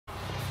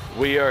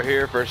We are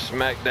here for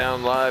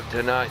SmackDown Live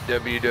tonight,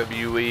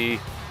 WWE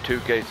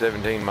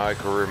 2K17 My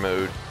Career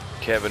Mode.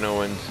 Kevin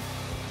Owens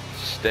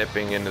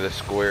stepping into the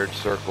squared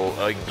circle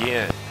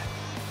again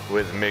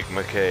with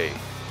MCKAY.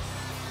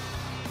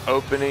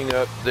 Opening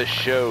up the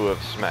show of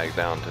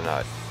SmackDown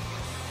tonight.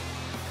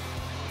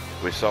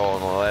 We saw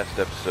in the last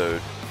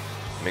episode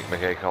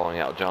MCKAY calling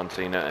out John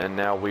Cena, and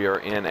now we are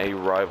in a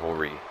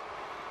rivalry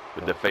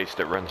with the face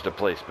that runs the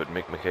place, but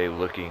MCKAY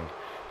looking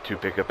to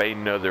pick up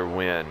another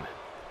win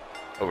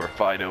over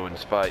Fight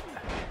Owens Fight.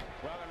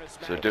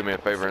 So do me a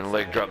favor and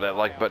drop that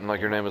like button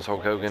like your name is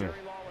Hulk Hogan.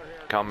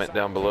 Comment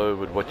down below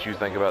with what you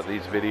think about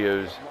these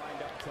videos.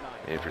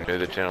 And if you're new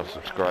to the channel,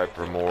 subscribe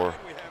for more.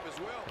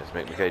 It's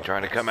MCKAY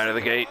trying to come out of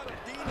the gate.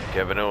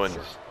 Kevin Owens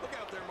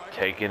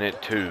taking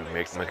it to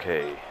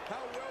MCKAY.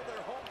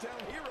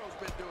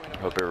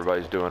 Hope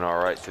everybody's doing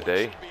alright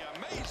today.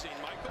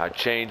 I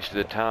changed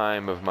the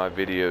time of my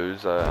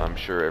videos. I'm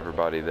sure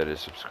everybody that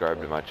is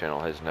subscribed to my channel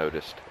has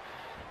noticed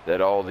that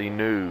all the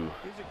new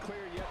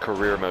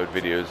career mode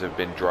videos have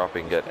been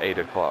dropping at 8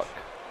 o'clock.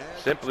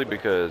 Simply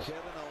because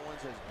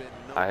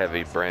I have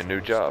a brand new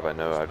job. I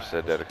know I've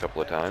said that a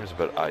couple of times,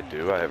 but I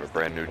do. I have a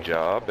brand new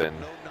job and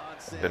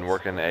been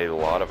working a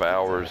lot of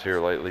hours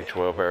here lately,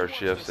 12-hour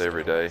shifts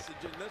every day.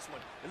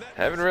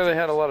 Haven't really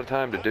had a lot of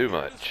time to do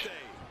much.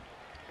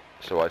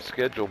 So I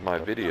scheduled my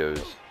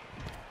videos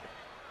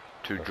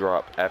to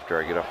drop after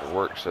I get off of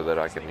work so that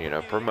I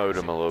can, promote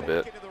them a little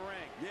bit.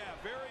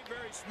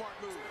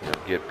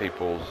 Get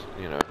people's,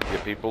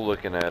 get people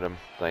looking at them,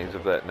 things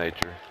of that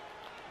nature.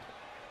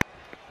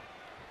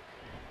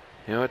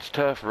 It's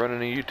tough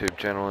running a YouTube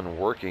channel and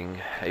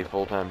working a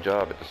full-time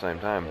job at the same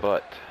time,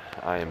 but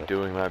I am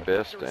doing my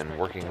best and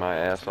working my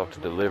ass off to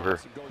deliver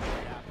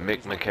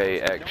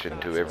MCKAY action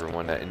to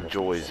everyone that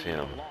enjoys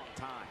him.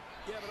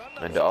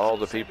 And to all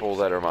the people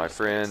that are my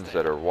friends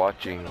that are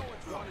watching,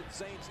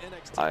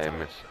 I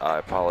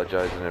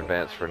apologize in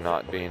advance for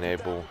not being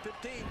able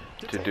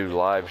to do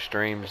live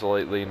streams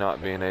lately,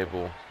 not being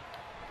able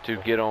to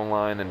get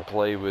online and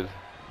play with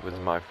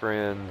my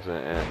friends,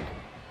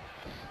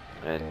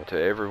 and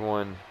to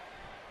everyone,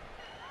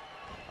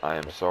 I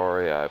am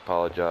sorry, I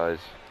apologize.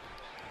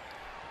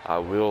 I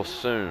will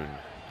soon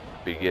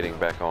be getting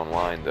back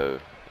online though,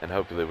 and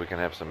hopefully we can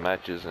have some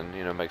matches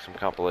and make some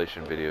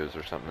compilation videos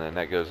or something, and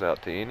that goes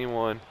out to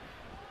anyone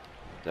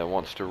that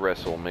wants to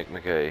wrestle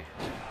MCKAY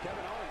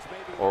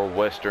or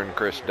Western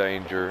Chris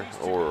Danger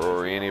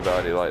or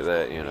anybody like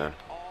that.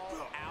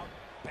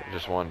 I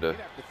just wanted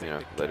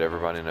to let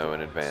everybody know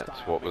in advance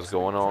what was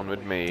going on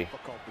with me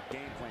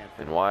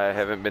and why I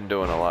haven't been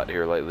doing a lot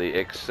here lately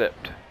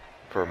except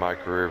for my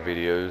career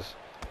videos,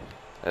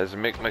 as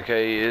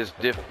MCKAY is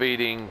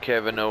defeating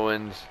Kevin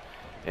Owens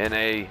in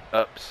a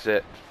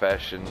upset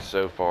fashion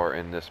so far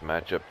in this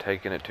matchup,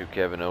 taking it to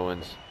Kevin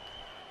Owens.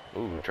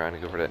 Ooh, trying to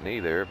go for that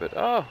knee there, but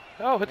oh,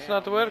 it's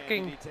not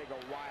working.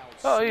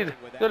 Oh,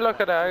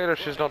 look at the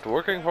Irish is not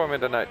working for me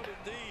tonight.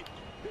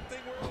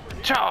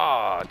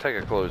 Cha!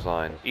 Take a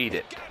clothesline. Eat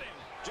it.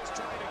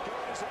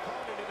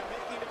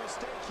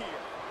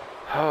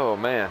 Oh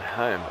man,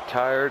 I am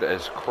tired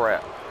as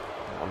crap.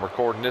 I'm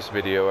recording this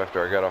video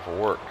after I got off of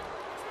work.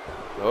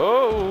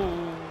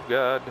 Oh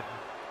God.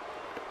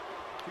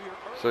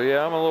 So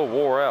yeah, I'm a little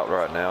wore out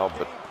right now,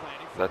 but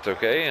that's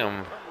okay.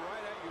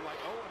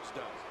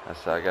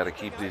 I got to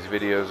keep these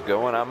videos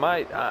going. I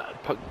might,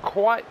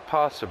 quite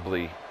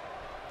possibly,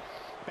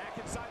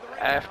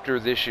 after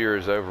this year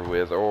is over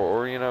with,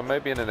 or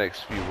maybe in the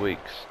next few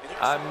weeks,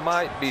 I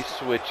might be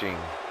switching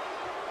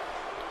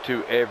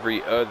to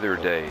every other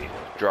day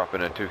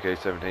dropping a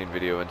 2K17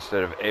 video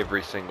instead of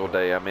every single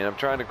day. I mean, I'm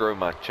trying to grow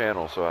my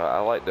channel, so I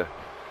like to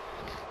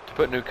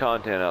put new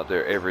content out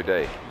there every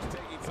day.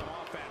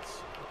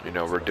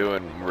 We're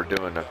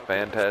doing a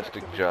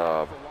fantastic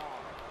job.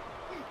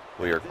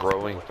 We are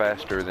growing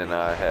faster than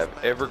I have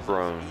ever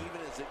grown.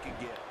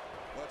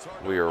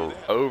 We are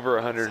over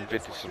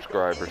 150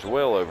 subscribers,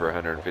 well over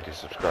 150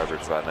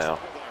 subscribers by now.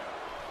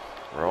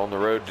 We're on the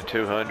road to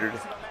 200.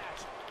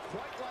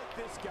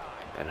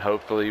 And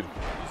hopefully,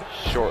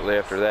 shortly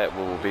after that,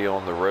 we will be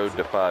on the road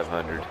to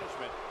 500.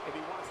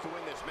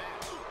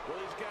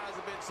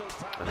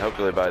 And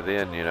hopefully by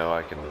then,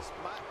 I can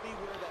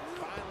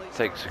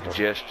take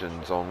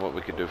suggestions on what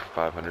we could do for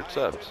 500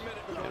 subs.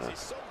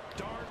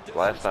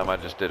 Last time I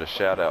just did a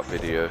shout out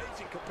video.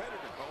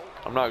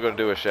 I'm not going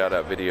to do a shout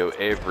out video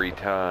every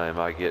time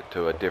I get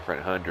to a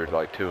different 100,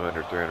 like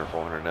 200, 300,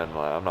 400, nothing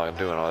like that. I'm not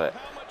doing all that.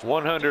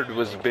 100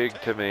 was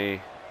big to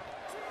me,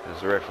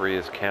 as the referee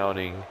is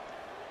counting.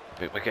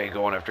 MCKAY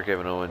going after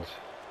Kevin Owens.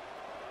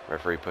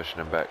 Referee pushing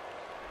him back,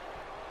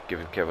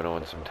 giving Kevin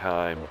Owens some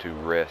time to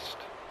rest.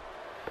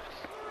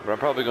 But I'm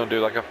probably going to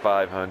do like a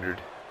 500.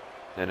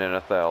 And then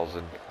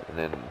 1,000, and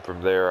then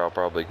from there I'll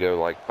probably go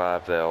like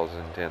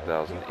 5,000,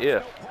 10,000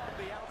 if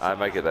I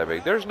make it that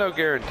big. There's no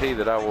guarantee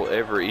that I will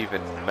ever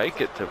even make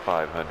it to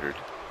 500.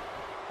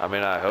 I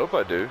mean, I hope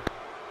I do.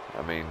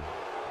 I mean,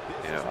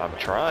 I'm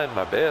trying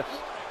my best.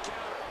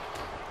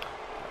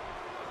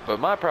 But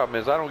my problem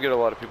is I don't get a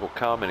lot of people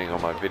commenting on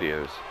my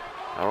videos.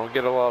 I don't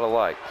get a lot of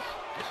likes.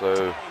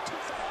 So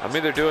I'm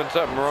either doing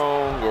something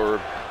wrong,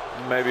 or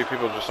maybe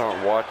people just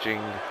aren't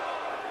watching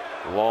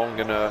long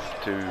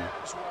enough to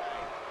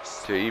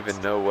even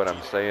know what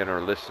I'm saying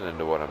or listening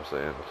to what I'm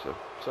saying.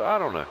 So I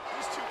don't know.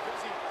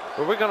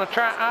 But we're gonna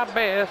try our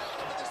best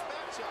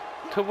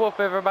to whoop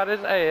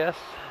everybody's ass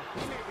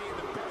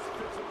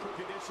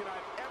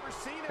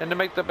and to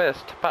make the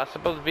best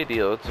possible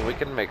videos we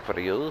can make for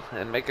you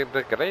and make it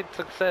a great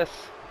success.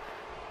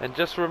 And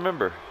just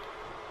remember,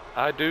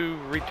 I do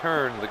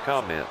return the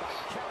comments.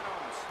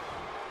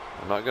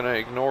 I'm not gonna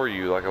ignore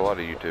you like a lot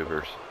of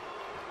YouTubers.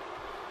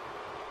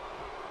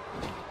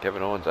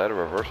 Kevin Owens out of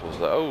reversals.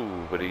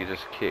 Oh, but he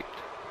just kicked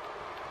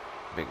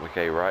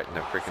MCKAY right in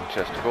the freaking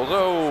chesticles.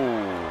 Oh,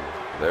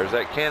 there's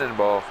that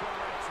cannonball.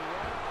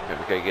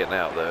 MCKAY getting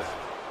out though.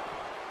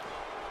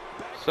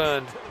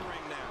 Son,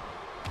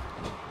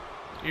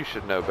 you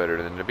should know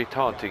better than to be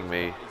taunting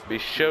me, be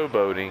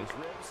showboating.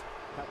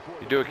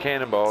 You do a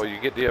cannonball, you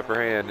get the upper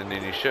hand, and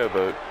then you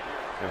showboat.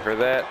 And for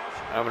that,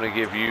 I'm gonna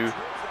give you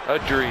a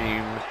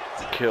dream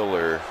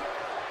killer.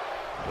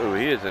 Oh,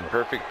 he is in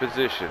perfect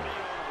position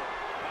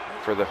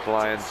for the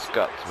Flying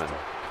Scotsman.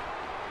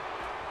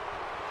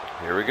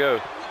 Here we go.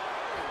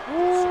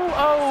 Ooh,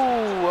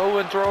 oh,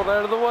 Owens rolled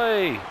out of the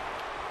way.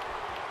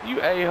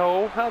 You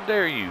a-hole, how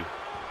dare you?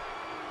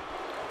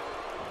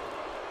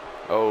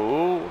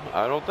 Oh,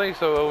 I don't think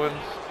so,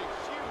 Owens.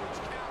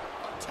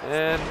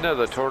 And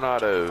another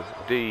tornado.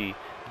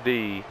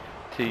 DDT's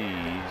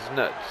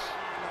nuts.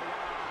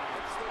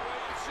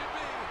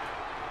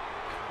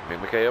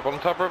 MCKAY up on the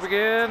top rope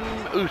again.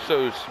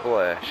 Uso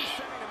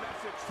splash.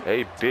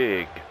 A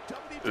big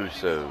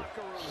Uso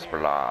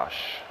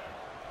splash.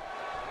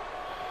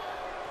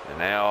 And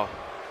now,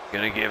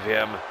 gonna give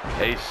him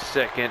a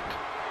second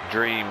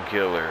dream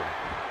killer.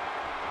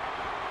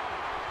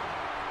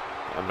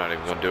 I'm not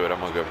even gonna do it. I'm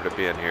gonna go for the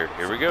pin here.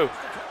 Here we go.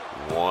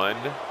 1,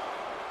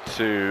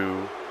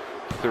 2,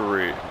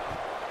 3.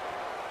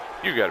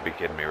 You gotta be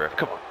kidding me, ref.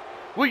 Come on.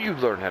 Will you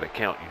learn how to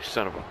count, you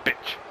son of a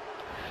bitch?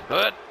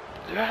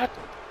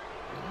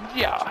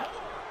 Yeah.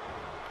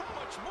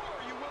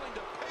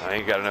 I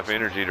ain't got enough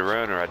energy to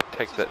run, or I'd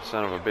take that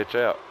son of a bitch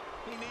out.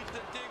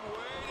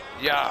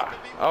 Yeah.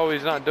 Oh,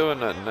 he's not doing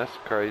nothing. That's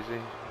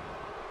crazy.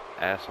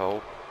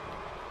 Asshole.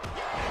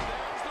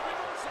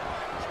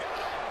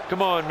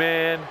 Come on,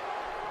 man.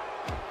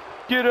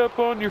 Get up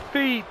on your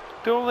feet.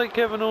 Don't let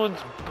Kevin Owens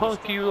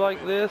punk you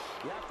like this.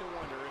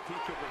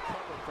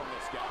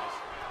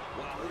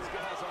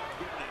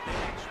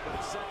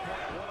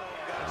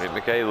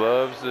 MCKAY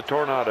loves the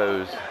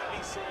tornadoes.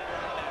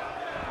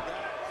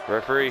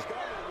 Referee,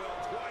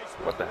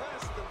 what the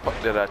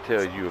fuck did I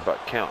tell you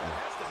about counting?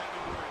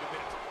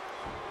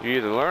 You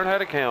either learn how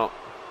to count,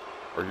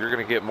 or you're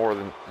gonna get more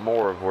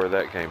of where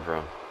that came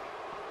from.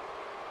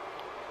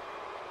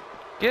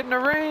 Get in the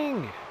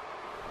ring,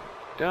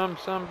 dumb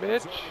son of a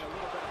bitch.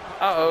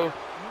 Uh-oh.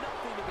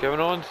 Kevin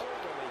Owens,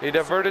 he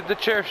diverted the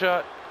chair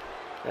shot.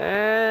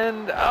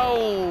 And,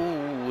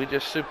 oh, we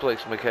just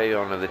suplexed MCKAY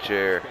onto the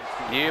chair.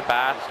 You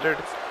bastard.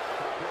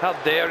 How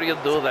dare you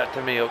do that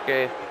to me,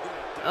 okay?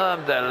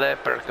 I'm the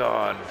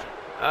leprechaun.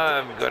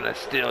 I'm gonna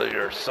steal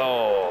your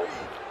soul.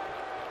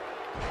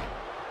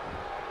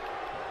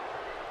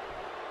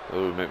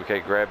 Ooh,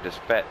 MCKAY grabbed his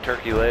fat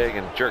turkey leg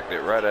and jerked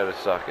it right out of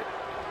socket.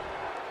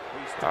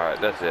 Alright,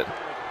 that's it.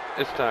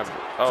 It's time for...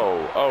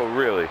 Oh,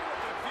 really?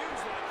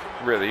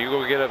 Really, you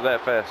gonna get up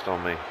that fast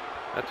on me?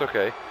 That's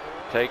okay.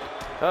 Take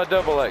a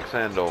double X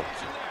handle.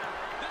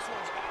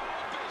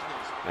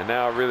 And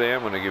now I really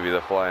am gonna give you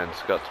the Flying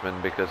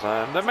Scotsman because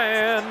I'm the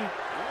man.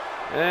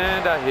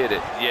 And I hit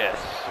it. Yes,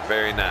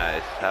 very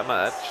nice. How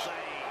much?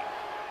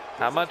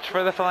 How much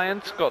for the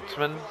Flying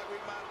Scotsman?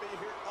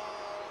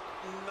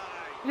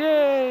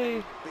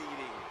 Yay!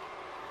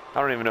 I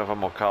don't even know if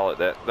I'm gonna call it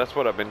that. That's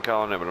what I've been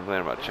calling it, but I'm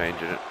thinking about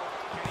changing it.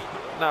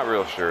 Not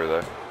real sure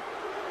though.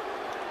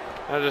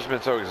 I've just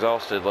been so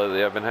exhausted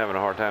lately. I've been having a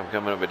hard time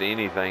coming up with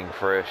anything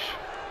fresh.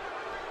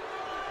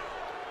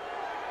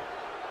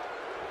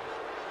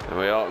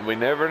 And we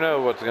never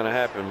know what's going to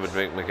happen with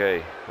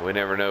MCKAY. We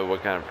never know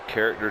what kind of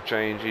character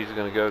change he's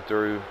going to go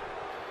through.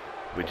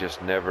 We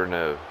just never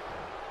know.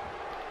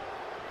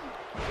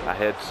 I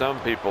had some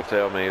people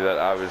tell me that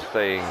I was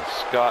saying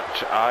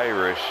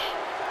Scotch-Irish,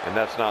 and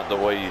that's not the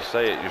way you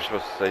say it. You're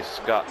supposed to say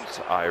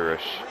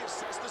Scots-Irish.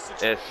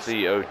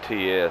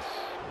 S-C-O-T-S.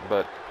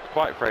 But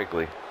quite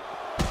frankly,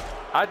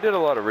 I did a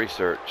lot of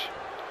research,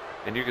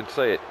 and you can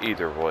say it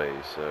either way,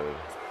 so,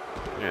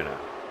 you know.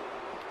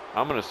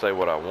 I'm going to say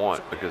what I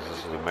want because this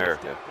is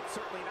America.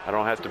 I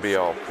don't have to be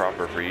all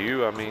proper for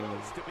you. I mean,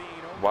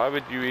 why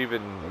would you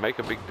even make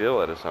a big deal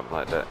out of something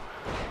like that?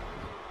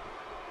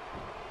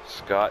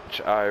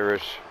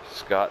 Scotch-Irish,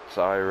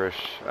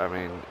 Scots-Irish. I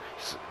mean,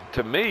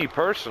 to me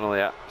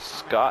personally,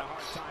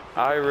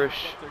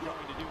 Scots-Irish,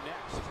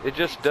 it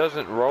just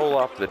doesn't roll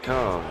off the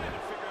tongue.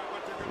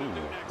 Ooh,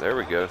 there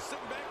we go.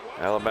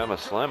 Alabama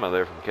Slammer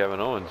there from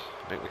Kevin Owens.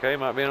 MCKAY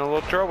might be in a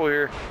little trouble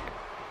here.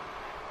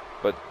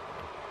 But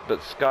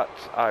but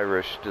Scots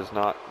Irish does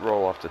not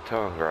roll off the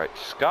tongue right.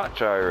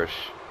 Scotch Irish,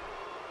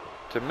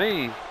 to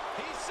me,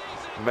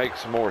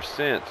 makes more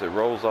sense. It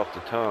rolls off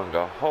the tongue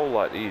a whole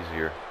lot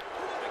easier.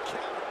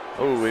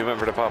 Oh, he went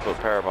for the pop-up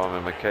powerbomb,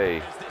 and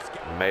McKay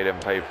made him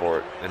pay for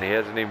it. And he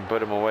hasn't even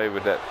put him away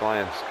with that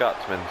flying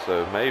Scotsman,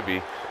 so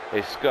maybe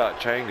a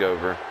Scotch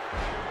hangover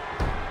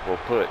will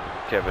put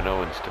Kevin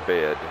Owens to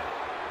bed.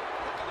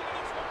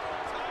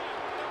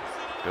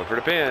 Go for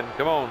the pin.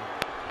 Come on.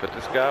 Put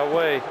this guy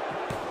away.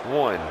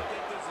 1,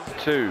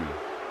 2,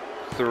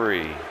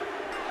 3.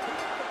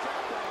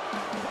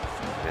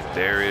 And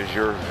there is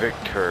your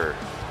victor.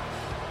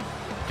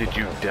 Did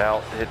you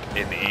doubt it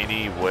in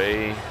any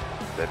way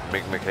that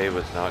Mick McKay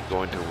was not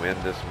going to win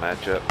this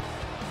matchup?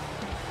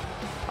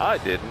 I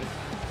didn't.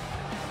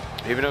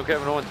 Even though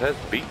Kevin Owens has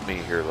beat me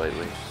here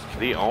lately.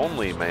 The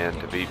only man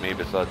to beat me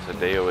besides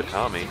Hideo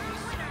Itami.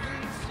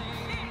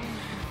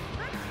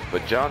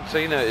 But John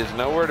Cena is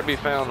nowhere to be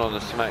found on the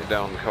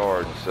SmackDown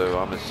card, so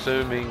I'm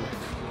assuming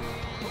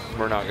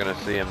we're not going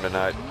to see him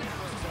tonight.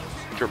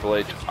 Triple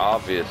H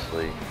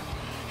obviously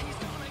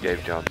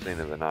gave John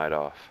Cena the night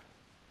off.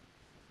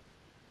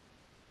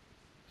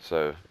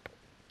 So,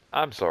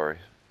 I'm sorry,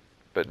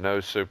 but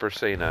no Super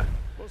Cena.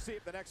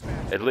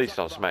 At least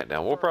on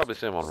SmackDown. We'll probably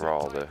see him on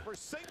Raw, though.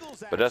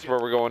 But that's where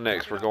we're going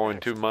next. We're going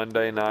to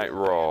Monday Night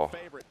Raw.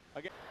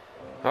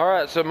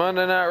 Alright, so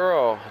Monday Night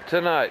Raw.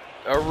 Tonight,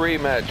 a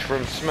rematch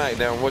from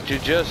SmackDown. What you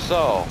just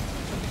saw,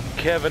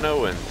 Kevin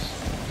Owens,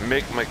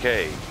 Mick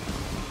McKay.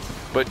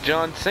 But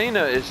John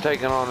Cena is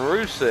taking on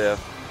Rusev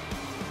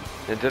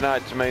in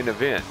tonight's main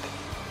event.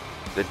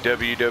 The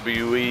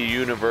WWE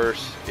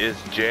Universe is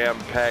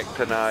jam-packed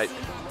tonight.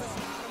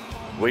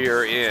 We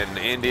are in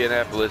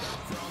Indianapolis,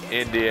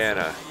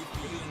 Indiana.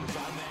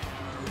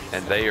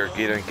 And they are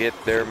going to get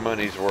their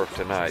money's worth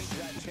tonight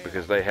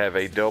because they have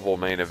a double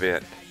main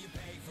event.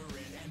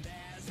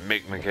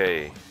 Mick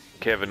McKay,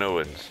 Kevin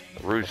Owens,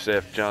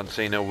 Rusev, John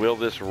Cena. Will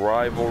this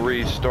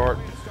rivalry start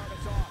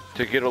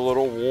to get a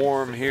little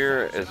warm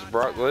here as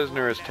Brock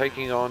Lesnar is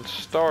taking on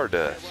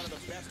Stardust?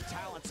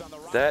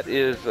 That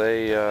is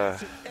I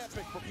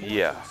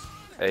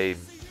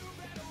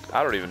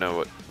don't even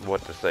know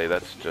what to say.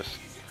 That's just,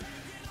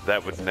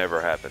 that would never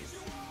happen.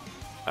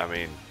 I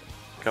mean,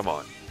 come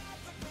on.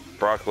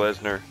 Brock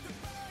Lesnar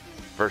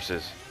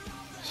versus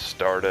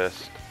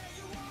Stardust.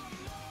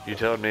 You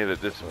telling me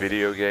that this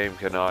video game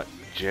cannot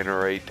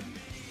generate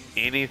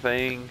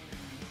anything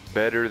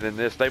better than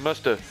this? They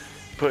must have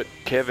put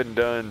Kevin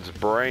Dunn's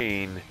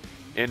brain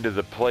into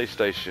the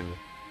PlayStation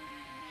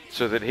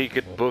so that he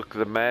could book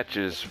the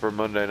matches for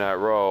Monday Night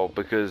Raw,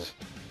 because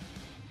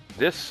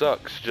this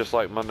sucks just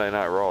like Monday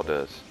Night Raw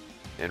does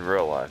in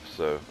real life.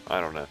 So, I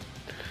don't know.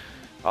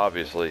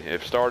 Obviously,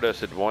 if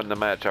Stardust had won the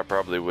match, I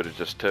probably would have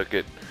just took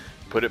it,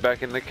 put it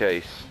back in the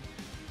case,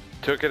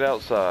 took it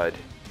outside,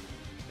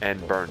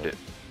 and burned it.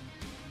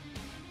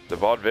 The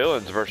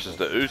Vaudevillains versus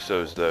the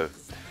Usos, though.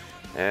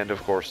 And,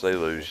 of course, they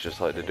lose, just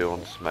like they do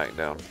on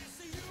SmackDown.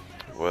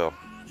 Well,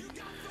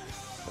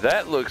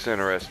 that looks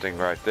interesting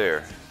right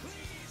there.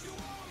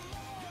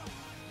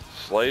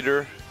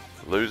 Slater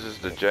loses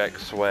to Jack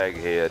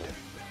Swaghead.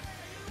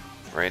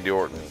 Randy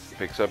Orton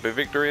picks up a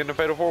victory in the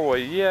Fatal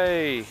 4-Way.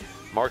 Yay!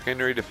 Mark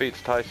Henry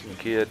defeats Tyson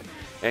Kidd.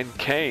 And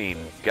Kane.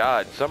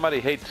 God, somebody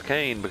hates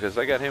Kane because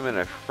they got him in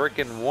a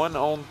freaking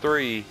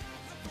 1-on-3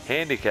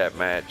 handicap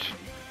match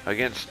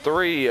against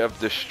 3 of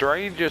the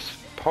strangest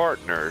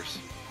partners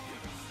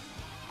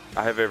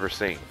I have ever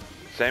seen.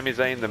 Sami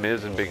Zayn, The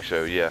Miz, and Big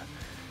Show. Yeah,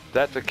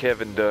 that's a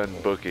Kevin Dunn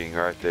booking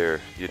right there.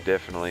 You're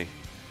definitely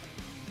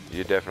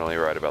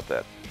right about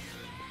that.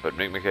 But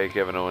Mick McKay,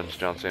 Kevin Owens,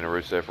 John Cena,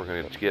 Rusev, we're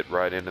going to get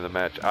right into the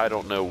match. I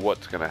don't know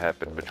what's going to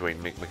happen between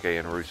Mick McKay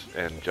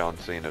and John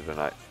Cena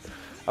tonight.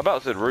 I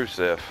about said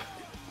Rusev.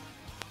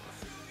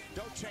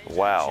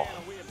 Wow.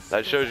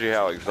 That shows you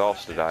how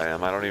exhausted I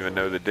am. I don't even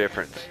know the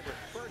difference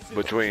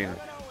between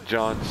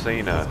John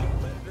Cena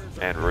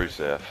and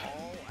Rusev.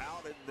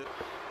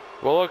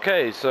 Well,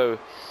 okay, so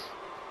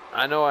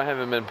I know I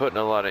haven't been putting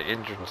a lot of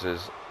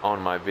entrances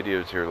on my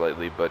videos here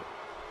lately, but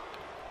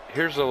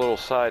here's a little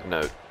side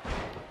note.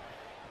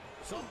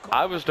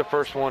 I was the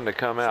first one to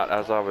come out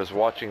as I was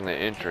watching the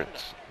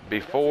entrance.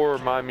 Before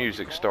my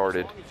music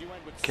started,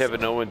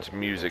 Kevin Owens'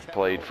 music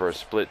played for a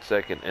split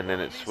second, and then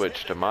it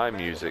switched to my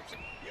music.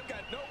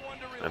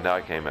 And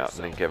I came out,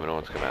 and then Kevin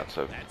Owens came out,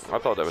 so I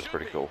thought that was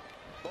pretty cool.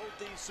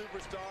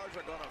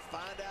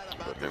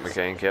 But Mick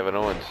McKay and Kevin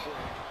Owens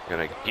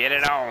gonna get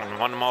it on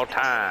one more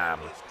time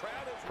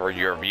for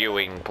your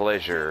viewing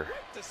pleasure.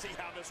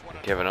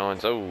 And Kevin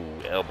Owens, oh,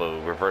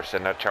 elbow,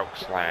 reversing the choke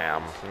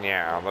slam.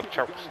 Yeah, the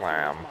choke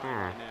slam.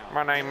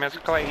 My name is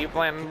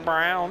Cleveland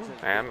Brown,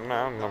 and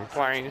I'm the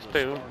place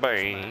to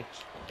be.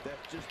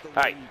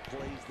 Hey,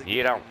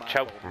 you don't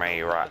choke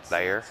me right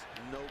there.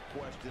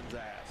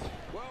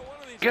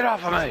 Get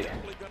off of me!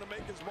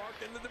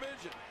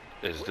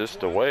 Is this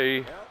the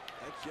way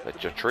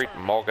that you treat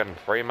Morgan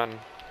Freeman?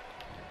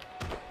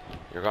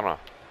 You're gonna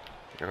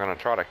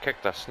try to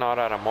kick the snot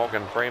out of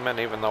Morgan Freeman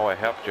even though I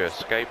helped you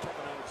escape?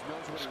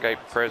 escape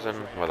prison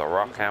with a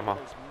rock hammer.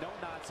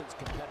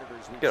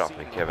 Get off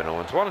me, Kevin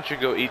Owens. Why don't you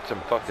go eat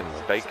some fucking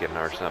bacon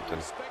or something?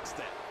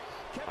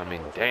 I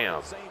mean,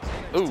 damn.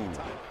 Ooh.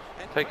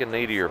 Take a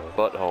knee to your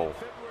butthole.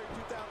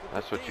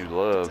 That's what you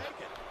love.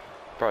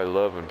 Probably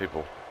love when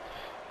people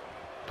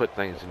put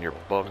things in your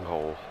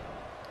bunghole.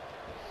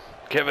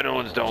 Kevin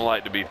Owens don't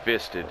like to be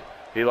fisted.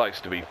 He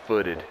likes to be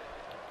footed.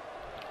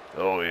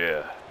 Oh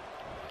yeah.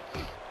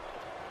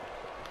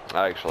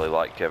 I actually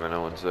like Kevin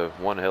Owens though.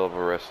 One hell of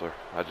a wrestler.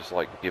 I just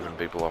like giving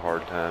people a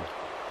hard time.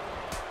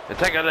 And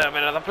take a little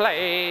bit of the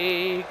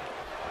plague.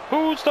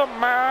 Who's the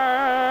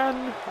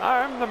man?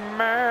 I'm the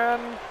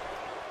man.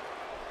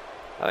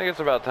 I think it's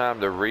about time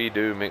to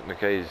redo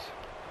MCKAY's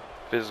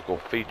physical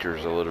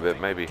features a little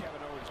bit. Maybe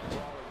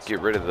get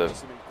rid of the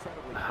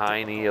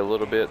hiney a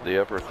little bit,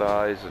 the upper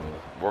thighs, and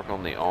work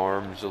on the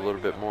arms a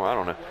little bit more. I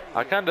don't know.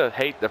 I kind of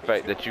hate the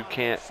fact that you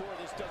can't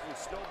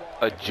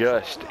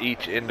adjust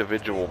each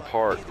individual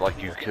part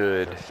like you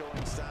could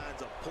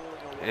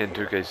in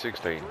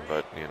 2K16,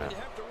 but you know.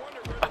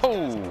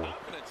 Oh,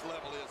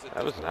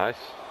 that was nice.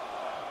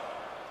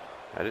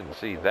 I didn't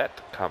see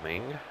that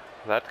coming.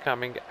 That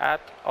coming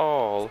at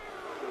all.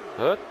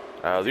 What?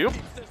 Alley-oop.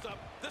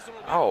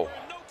 Oh,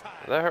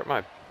 that hurt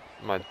my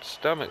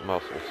stomach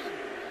muscles.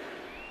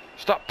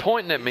 Stop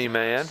pointing at me,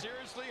 man.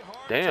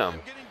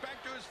 Damn.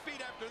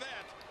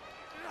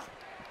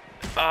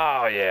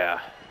 Oh, yeah.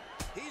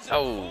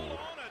 Oh.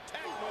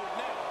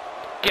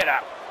 Get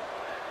up.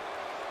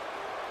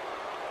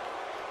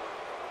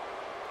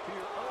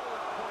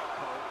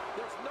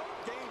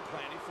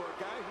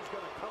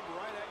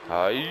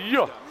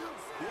 Hiya.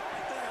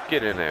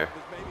 Get in there.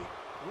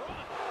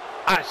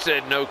 I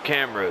said no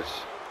cameras.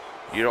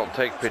 You don't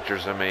take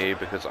pictures of me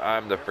because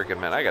I'm the freaking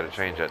man. I gotta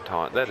change that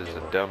taunt. That is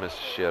the dumbest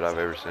shit I've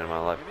ever seen in my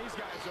life.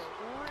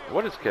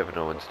 What is Kevin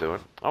Owens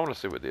doing? I want to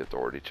see what the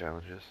authority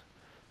challenge is.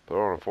 Put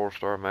on a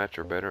 4-star match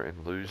or better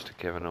and lose to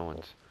Kevin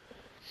Owens.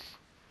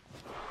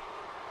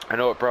 I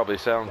know it probably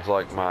sounds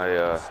like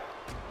my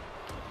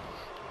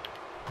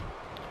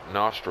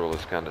nostril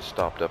is kind of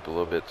stopped up a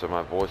little bit, so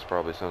my voice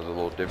probably sounds a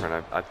little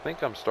different. I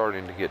think I'm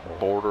starting to get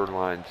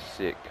borderline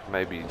sick.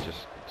 Maybe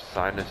just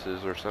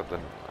sinuses or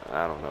something.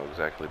 I don't know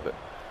exactly, but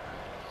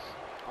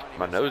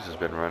my nose has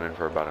been running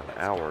for about an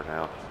hour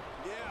now.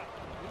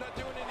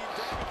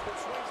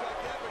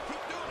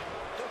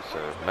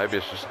 So maybe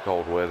it's just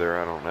cold weather,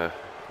 I don't know,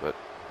 but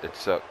it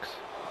sucks.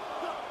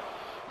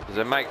 Because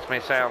it makes me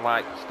sound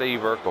like Steve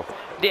Urkel.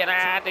 Did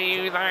I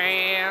do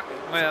that?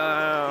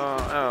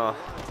 Well,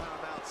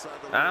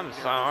 I'm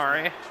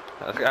sorry.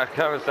 I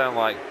kind of sound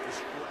like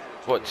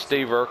what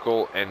Steve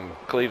Urkel and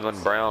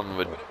Cleveland Brown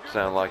would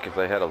sound like if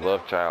they had a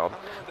love child.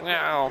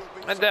 No,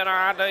 did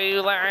I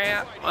do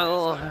that?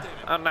 Oh,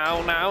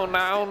 no, no,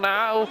 no,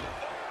 no.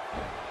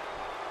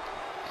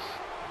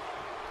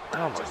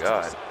 Oh my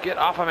God. Get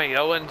off of me,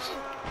 Owens.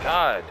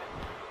 God.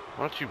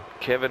 Why don't you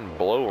Kevin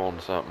blow on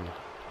something?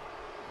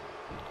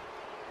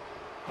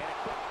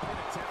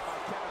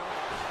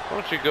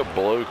 Why don't you go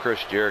blow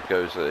Chris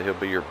Jericho so that he'll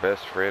be your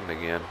best friend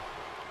again?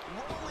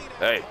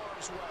 Hey,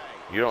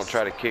 you don't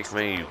try to kick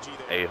me, you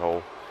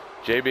a-hole.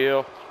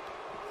 JBL.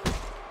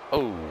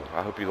 Oh,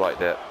 I hope you like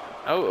that.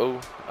 Oh,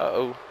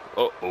 uh-oh,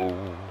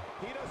 uh-oh.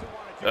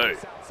 Hey,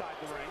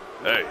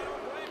 hey.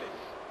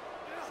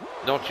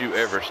 Don't you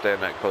ever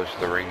stand that close to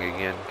the ring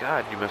again.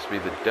 God, you must be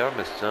the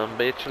dumbest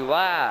sumbitch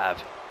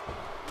alive.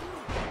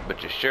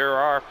 But you sure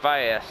are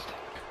fast.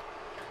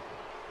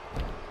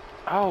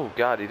 Oh,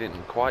 God, he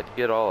didn't quite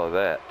get all of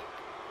that.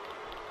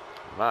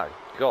 My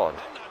God.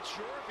 I'm not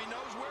sure if he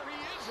knows where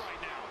he is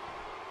right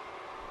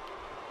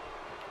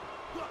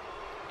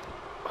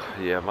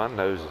now. Yeah, my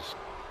nose is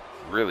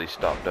really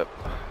stopped up.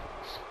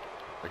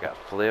 I got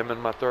phlegm in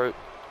my throat.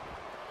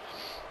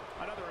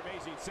 Another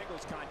amazing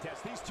singles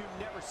contest. These two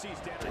never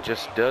ceased to It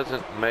just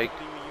doesn't make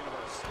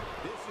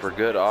for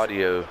good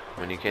audio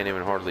when you can't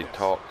even hardly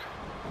talk.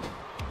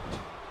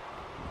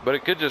 But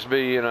it could just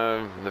be, you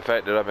know, the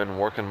fact that I've been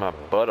working my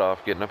butt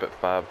off, getting up at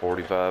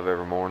 5:45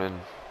 every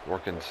morning,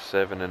 working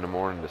 7 in the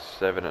morning to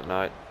 7 at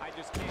night.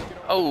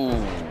 Oh,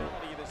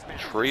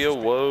 trio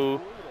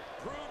woe,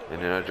 and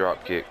then a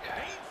drop kick.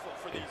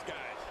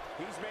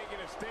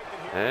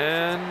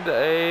 And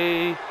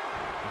a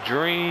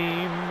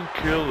dream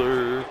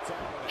killer.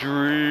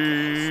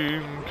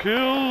 Dream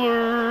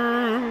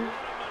killer.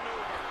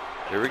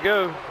 Here we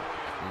go.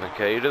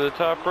 MCKAY to the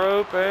top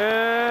rope,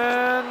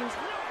 and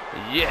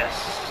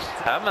yes.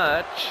 How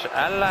much?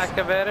 I like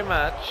it very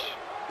much.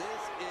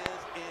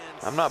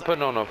 I'm not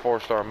putting on a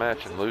 4-star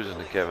match and losing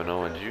to Kevin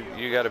Owens.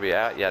 You got to be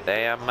out your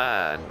damn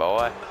mind,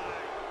 boy.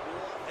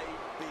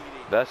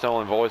 That's the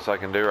only voice I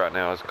can do right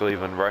now is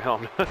Cleveland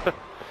Brown.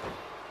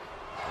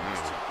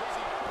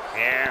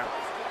 Yeah.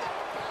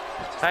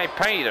 Hey,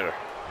 Peter,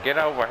 get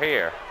over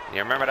here. You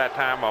remember that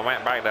time I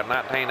went back to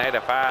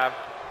 1985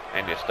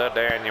 and you stood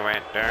there and you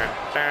went dun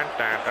dun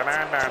dun dun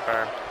dun dun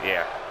dun.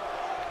 Yeah.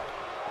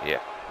 Yeah.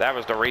 That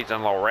was the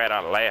reason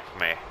Loretta left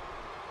me.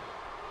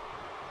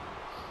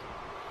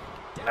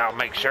 I'll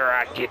make sure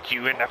I get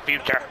you in the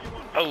future.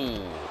 Oh.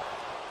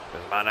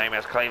 Because my name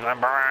is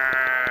Cleveland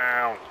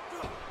Brown.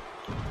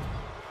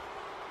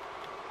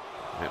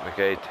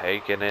 McKay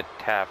taking it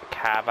to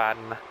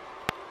Kevin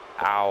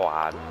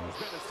Owens.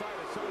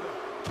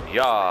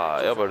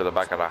 Yeah, elbow to the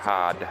back of the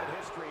head.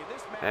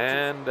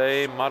 And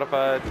a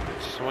modified,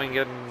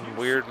 swinging,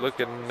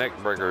 weird-looking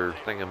neck-breaker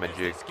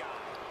thingamajig.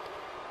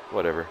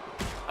 Whatever.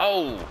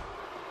 Oh!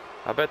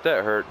 I bet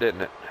that hurt,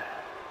 didn't it?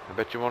 I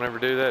bet you won't ever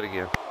do that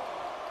again.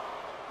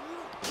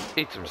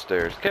 Eat some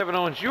stairs. Kevin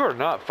Owens, you are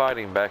not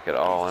fighting back at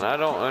all, and I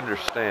don't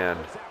understand.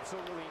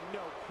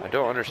 I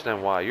don't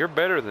understand why. You're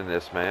better than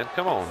this, man.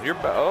 Come on.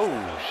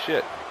 Oh,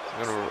 shit.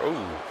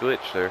 Oh,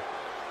 glitch there.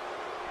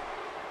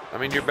 I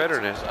mean, you're better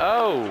than this.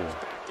 Oh!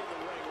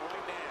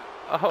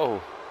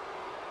 Oh.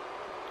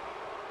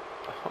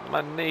 Oh,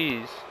 my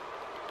knees.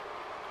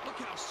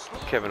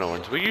 Kevin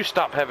Owens, will you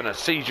stop having a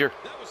seizure?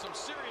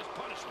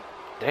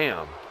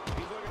 Damn.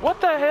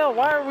 What the hell?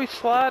 Why are we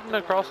sliding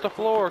across the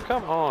floor?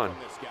 Come on.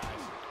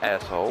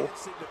 Asshole.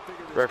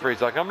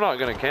 Referee's like, I'm not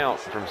going to count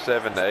from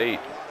 7 to 8.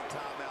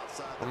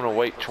 I'm going to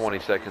wait 20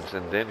 seconds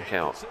and then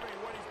count.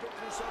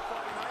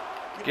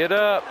 Get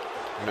up.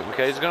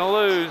 McKay's going to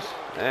lose.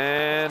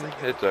 And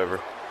it's over.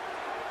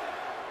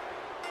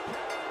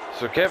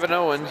 So Kevin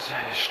Owens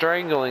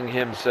strangling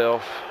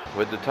himself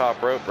with the top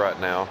rope right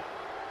now.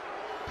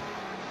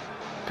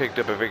 Picked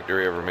up a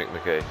victory over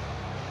McKay.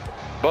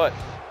 But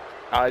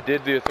I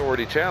did the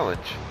authority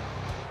challenge.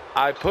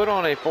 I put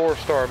on a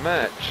 4-star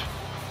match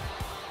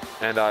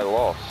and I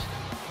lost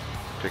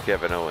to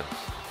Kevin Owens.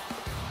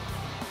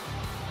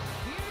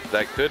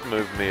 That could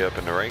move me up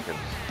in the rankings.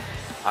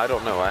 I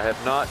don't know. I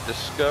have not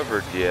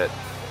discovered yet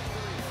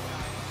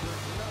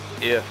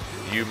if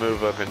you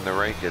move up in the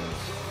rankings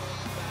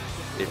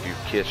if you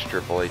kiss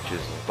Triple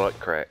H's butt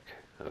crack.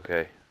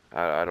 Okay?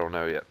 I don't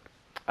know yet.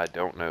 I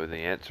don't know the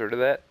answer to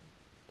that.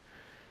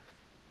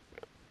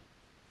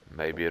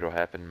 Maybe it'll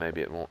happen,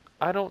 maybe it won't.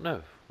 I don't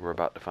know. We're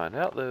about to find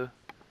out though.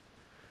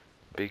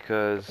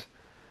 Because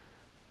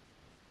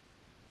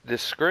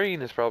this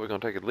screen is probably going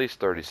to take at least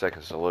 30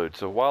 seconds to load.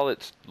 So while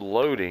it's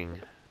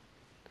loading,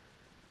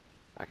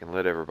 I can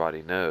let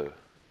everybody know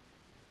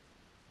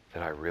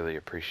that I really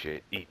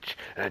appreciate each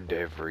and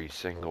every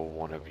single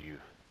one of you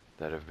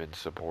that have been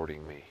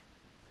supporting me.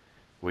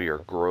 We are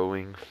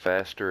growing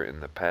faster in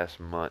the past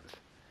month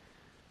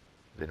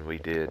than we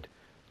did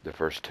the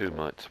first 2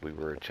 months we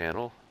were a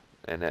channel.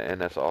 And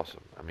that's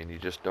awesome. I mean, you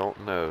just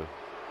don't know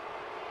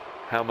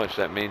how much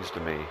that means to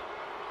me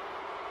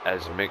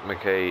as Mick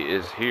McKay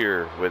is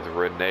here with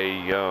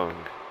Renee Young.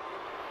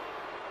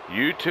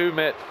 You two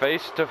met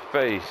face to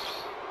face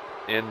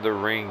in the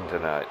ring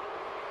tonight.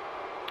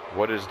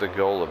 What is the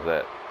goal of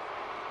that?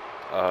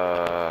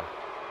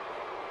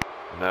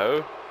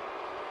 No.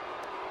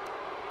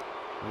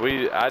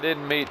 I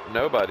didn't meet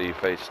nobody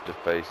face to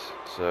face,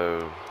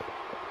 so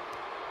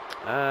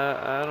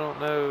I don't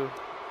know.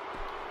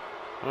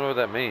 I don't know what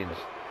that means.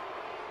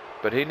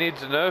 But he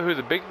needs to know who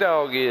the big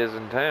dog is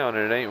in town,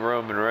 and it ain't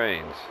Roman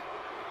Reigns.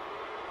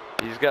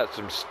 He's got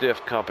some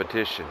stiff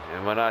competition.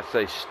 And when I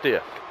say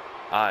stiff,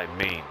 I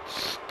mean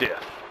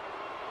stiff.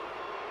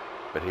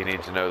 But he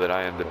needs to know that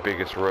I am the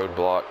biggest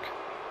roadblock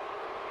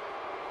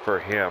for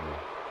him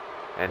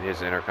and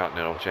his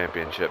Intercontinental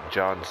Championship.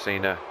 John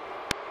Cena,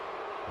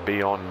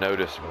 be on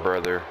notice,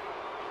 brother.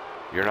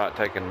 You're not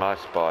taking my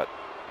spot.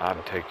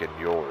 I'm taking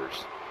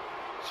yours.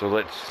 So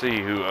let's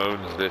see who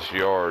owns this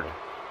yard,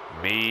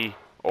 me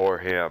or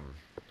him.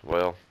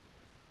 Well,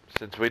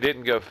 since we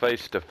didn't go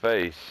face to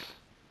face,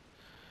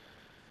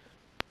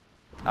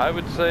 I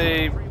would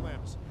say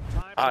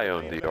I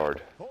own the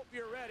yard.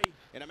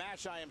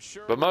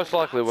 But most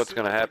likely what's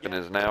going to happen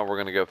is now we're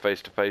going to go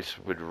face to face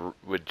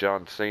with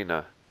John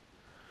Cena.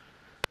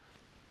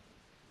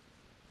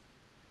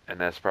 And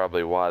that's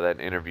probably why that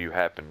interview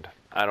happened.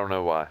 I don't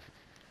know why.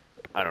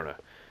 I don't know.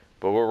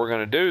 But what we're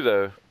going to do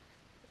though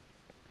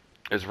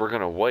is we're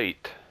going to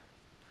wait,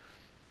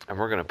 and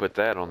we're going to put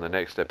that on the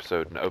next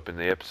episode and open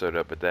the episode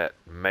up with that.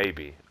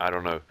 Maybe. I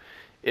don't know.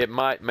 It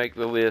might make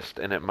the list,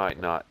 and it might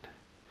not.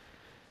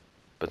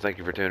 But thank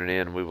you for tuning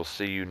in. We will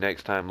see you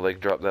next time.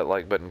 Drop that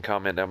like button,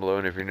 comment down below,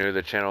 and if you're new to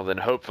the channel, then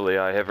hopefully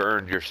I have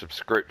earned your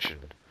subscription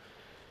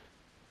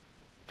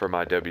for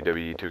my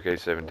WWE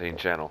 2K17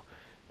 channel.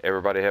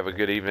 Everybody have a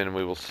good evening, and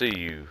we will see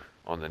you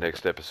on the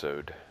next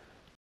episode.